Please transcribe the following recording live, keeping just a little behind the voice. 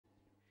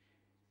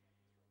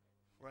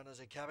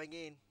Runners are coming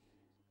in.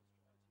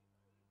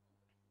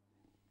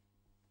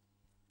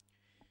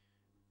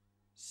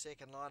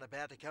 Second line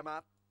about to come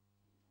up.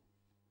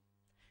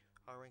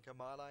 Irinka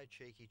Milo,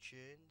 Cheeky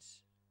Tunes.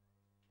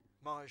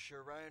 My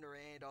Sharona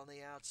and on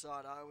the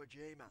outside,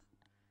 Iwajima.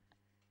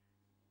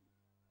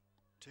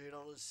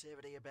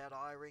 $2.70 about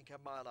Irinka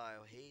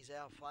Milo. He's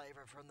our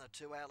favourite from the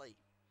 2 alley.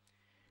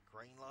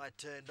 Green light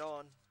turned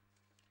on.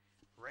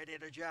 Ready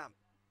to jump.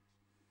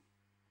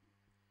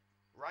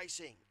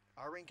 Racing.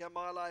 Irinka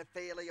Milo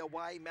fairly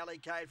away.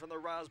 Malikade from the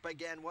rails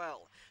began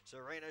well.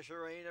 Serena is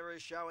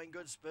showing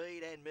good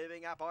speed and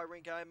moving up.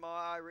 Irinka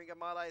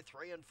Milo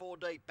 3 and 4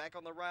 deep. Back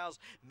on the rails.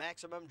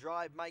 Maximum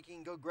Drive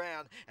making good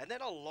ground. And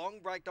then a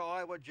long break to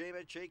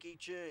Iwajima, Cheeky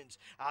Tunes.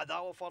 They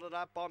were followed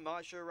up by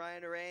My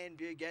Sharona and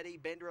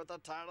Bugatti Bender at the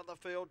tail of the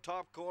field.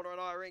 Top corner and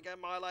Irinka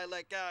Milo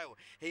let go.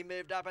 He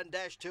moved up and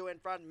dashed 2 in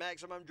front.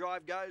 Maximum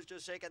Drive goes to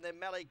second.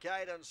 Then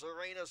Malikade and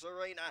Serena.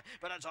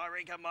 But it's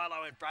Irinka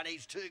Milo in front.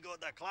 He's too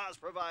good. The class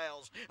prevails.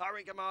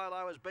 Irinka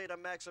Milo has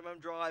beaten Maximum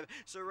Drive.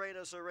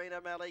 Serena,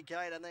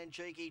 Malikade, and then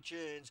Cheeky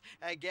Tunes.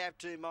 A gap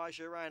to My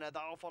Sharona.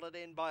 They'll followed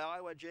in by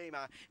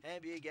Iwajima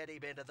and Bugatti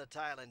Bend at the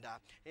tail ender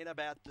in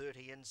about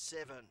 30 and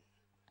 7.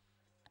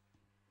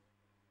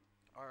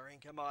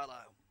 Irinka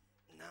Milo.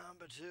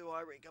 Number 2,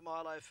 Irinka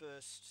Milo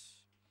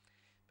first.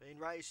 Been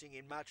racing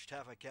in much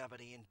tougher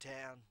company in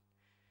town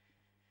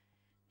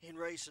in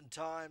recent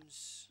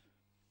times.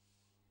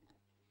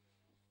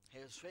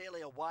 He was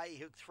fairly away. He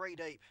hooked 3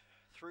 deep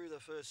through the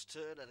first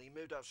turn and he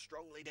moved up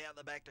strongly down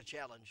the back to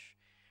challenge.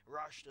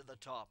 Rushed to the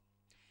top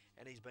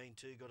and he's been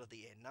too good at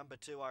the end. Number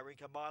 2,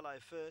 Irinka Milo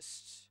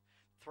first.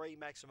 3,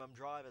 Maximum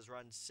Drive has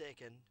run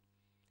second.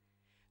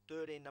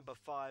 Third in number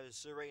 5,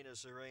 Serena,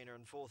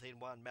 and fourth in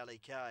 1,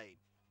 Malikade.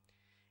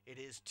 It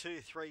is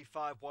 2, 3,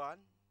 5,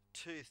 1.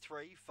 2,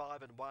 3,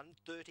 5 and 1.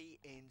 30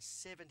 and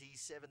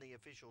 77 the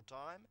official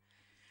time.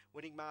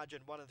 Winning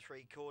margin 1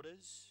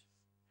 3/4.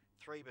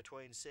 3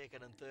 between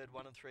second and third,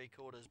 1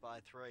 3/4 by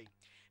 3.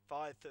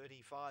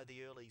 5:35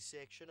 the early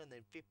section, and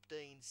then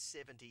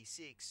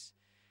 15:76.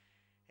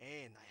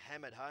 And they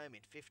hammered home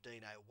in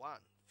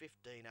 15:01.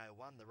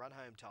 15:01 the run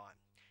home time.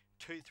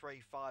 2, 3,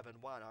 5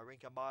 and 1.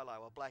 Irinka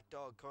Milo, a Black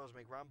Dog,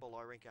 Cosmic Rumble,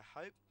 Irinka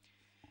Hope.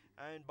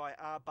 Owned by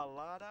R.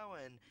 Ballado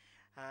and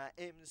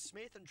M.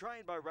 Smith and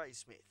trained by Ray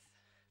Smith.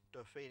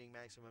 Defeating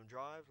Maximum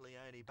Drive,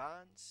 Leonie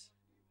Barnes.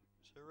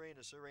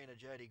 Serena,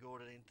 Jodie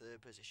Gordon in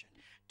third position.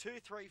 2,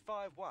 3,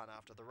 5, 1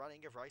 after the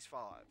running of race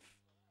 5.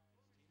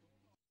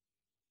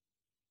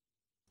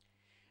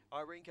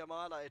 Irinka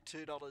Milo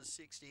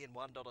 $2.60 and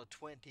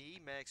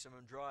 $1.20.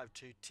 Maximum Drive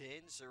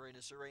 $2.10.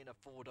 Serena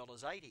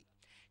 $4.80.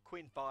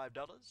 Quinn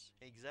 $5.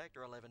 Exacta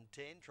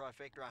 $11.10.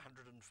 Trifecta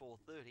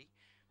 $104.30.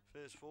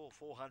 First 4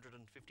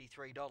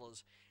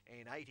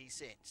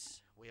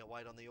 $453.80. We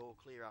await on the all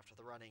clear after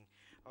the running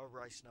of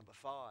race number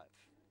 5.